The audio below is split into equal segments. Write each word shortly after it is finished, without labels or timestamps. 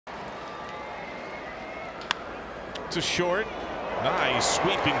to short. Nice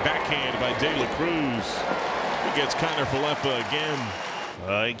sweeping backhand by De La Cruz. He gets Kiner-Falefa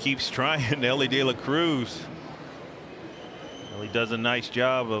again. He keeps trying, Elly De La Cruz. Elly does a nice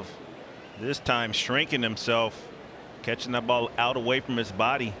job of this time shrinking himself, catching that ball out away from his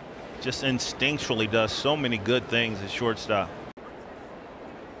body. Just instinctually does so many good things at shortstop.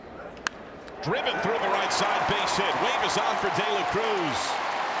 Driven through the right side, base hit. Wave is on for De La Cruz.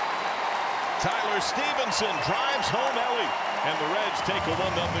 Tyler Stephenson drives home Elly, and the Reds take a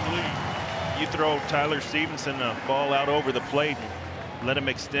 1-0 lead. You throw Tyler Stephenson a ball out over the plate and let him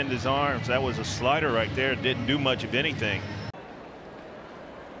extend his arms. That was a slider right there. It didn't do much of anything.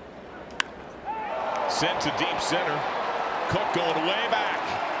 Sent to deep center. Cook going way back.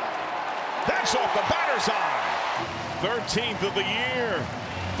 That's off the batter's eye. 13th of the year.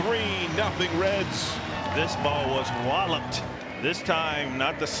 3-0 Reds. This ball was walloped. This time,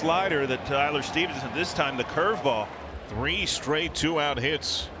 not the slider that Tyler Stephenson, this time the curveball. 3 straight 2-out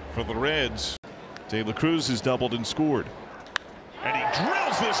hits for the Reds. De La Cruz has doubled and scored. And he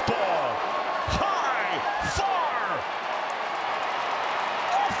drills this ball high, far,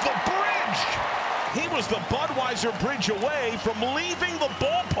 off the bridge. He was the Budweiser Bridge away from leaving the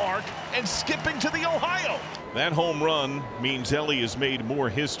ballpark and skipping to the Ohio. That home run means Elly has made more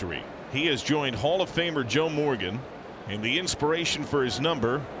history. He has joined Hall of Famer Joe Morgan and the inspiration for his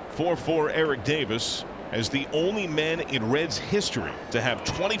number 4-4 Eric Davis as the only man in Reds history to have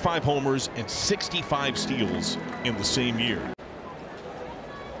 25 homers and 65 steals in the same year.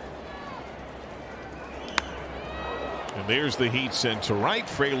 And there's the heat sent to right.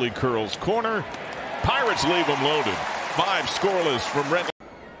 Fraley curls corner. Pirates leave him loaded. 5 scoreless from Rhett.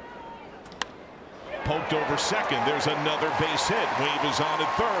 Poked over second. There's another base hit. Wave is on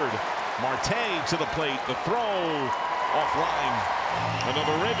at third. Marte to the plate. The throw offline.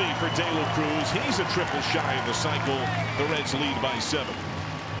 Another ribby for De La Cruz. He's a triple shy of the cycle. The Reds lead by 7.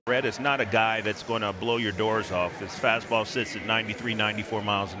 Rhett is not a guy that's going to blow your doors off. His fastball sits at 93, 94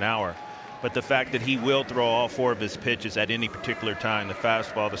 miles an hour. But the fact that he will throw all 4 of his pitches at any particular time, the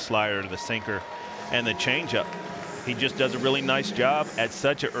fastball, the slider, the sinker, and the changeup, he just does a really nice job at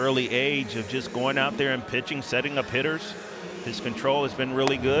such an early age of just going out there and pitching, setting up hitters. His control has been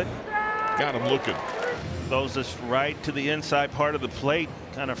really good. Got him looking. Throws us right to the inside part of the plate,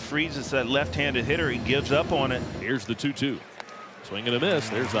 kind of freezes that left-handed hitter. He gives up on it. Here's the 2-2. Swing and a miss.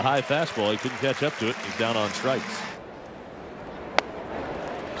 There's the high fastball. He couldn't catch up to it. He's down on strikes.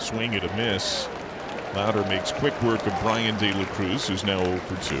 Swing and a miss. Lowder makes quick work of Brian De La Cruz, who's now 0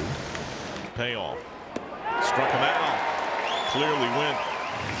 for 2. Payoff. Struck him out. Clearly went.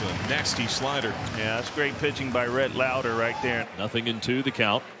 It's a nasty slider. Yeah, that's great pitching by Rhett Lowder right there. 0-2 the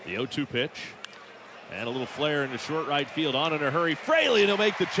count. The 0-2 pitch. And a little flare into short right field. On in a hurry. Fraley, and he'll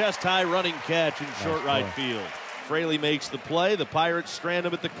make the chest high running catch in short right field. Fraley makes the play. The Pirates strand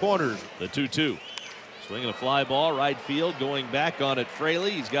him at the corners. The 2-2. Swinging a fly ball, right field, going back on it.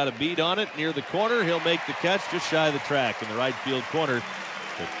 Fraley, he's got a beat on it near the corner. He'll make the catch just shy of the track in the right field corner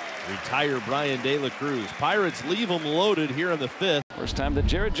to retire Brian De La Cruz. Pirates leave him loaded here in the 5th. First time that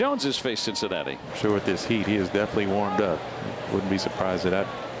Jared Jones has faced Cincinnati. I'm sure with this heat, he is definitely warmed up. Wouldn't be surprised that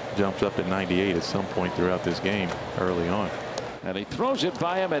jumps up at 98 at some point throughout this game early on. And he throws it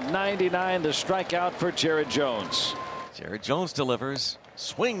by him at 99. The strikeout for Jared Jones. Jared Jones delivers.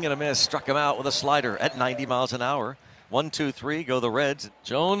 Swing and a miss. Struck him out with a slider at 90 miles an hour. 1-2-3 go the Reds.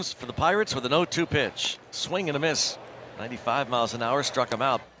 Jones for the Pirates with an 0-2 pitch. Swing and a miss. 95 miles an hour. Struck him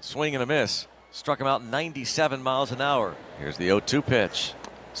out. Swing and a miss. Struck him out 97 miles an hour. Here's the 0-2 pitch.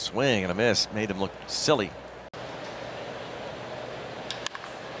 Swing and a miss. Made him look silly.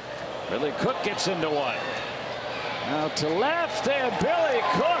 Billy Cook gets into one. Now to left, and Billy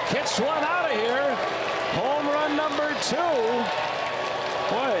Cook hits one out of here. Home run number 2.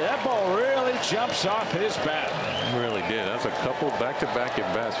 Boy, that ball really jumps off his bat. It really did. That's a couple back-to-back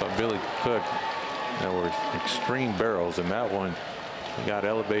at bats by Billy Cook. There were extreme barrels, and that one he got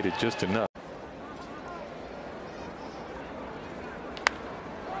elevated just enough.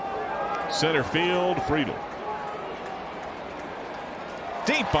 Center field, Friedel.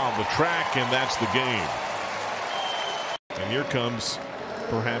 Deep on the track, and that's the game. And here comes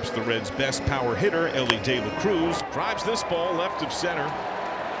perhaps the Reds' best power hitter, Elly De La Cruz. Drives this ball left of center.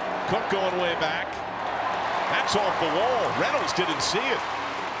 Cook going way back. That's off the wall. Reynolds didn't see it.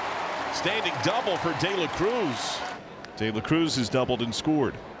 Standing double for De La Cruz. De La Cruz has doubled and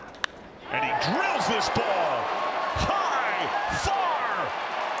scored. And he drills this ball high, far,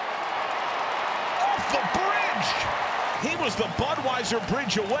 off the bridge. He was the Budweiser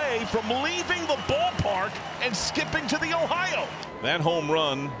Bridge away from leaving the ballpark and skipping to the Ohio. That home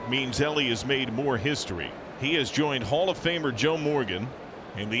run means Elly has made more history. He has joined Hall of Famer Joe Morgan,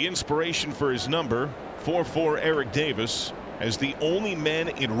 and the inspiration for his number, 4-4 Eric Davis, as the only man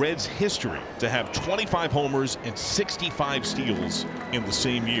in Reds history to have 25 homers and 65 steals in the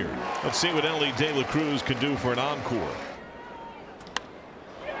same year. Let's see what Elly De La Cruz can do for an encore.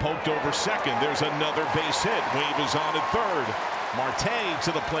 Poked over second. There's another base hit. Wave is on at third. Marte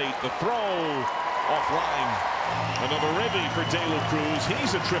to the plate. The throw offline. Another ribby for De La Cruz.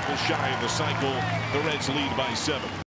 He's a triple shy of the cycle. The Reds lead by 7.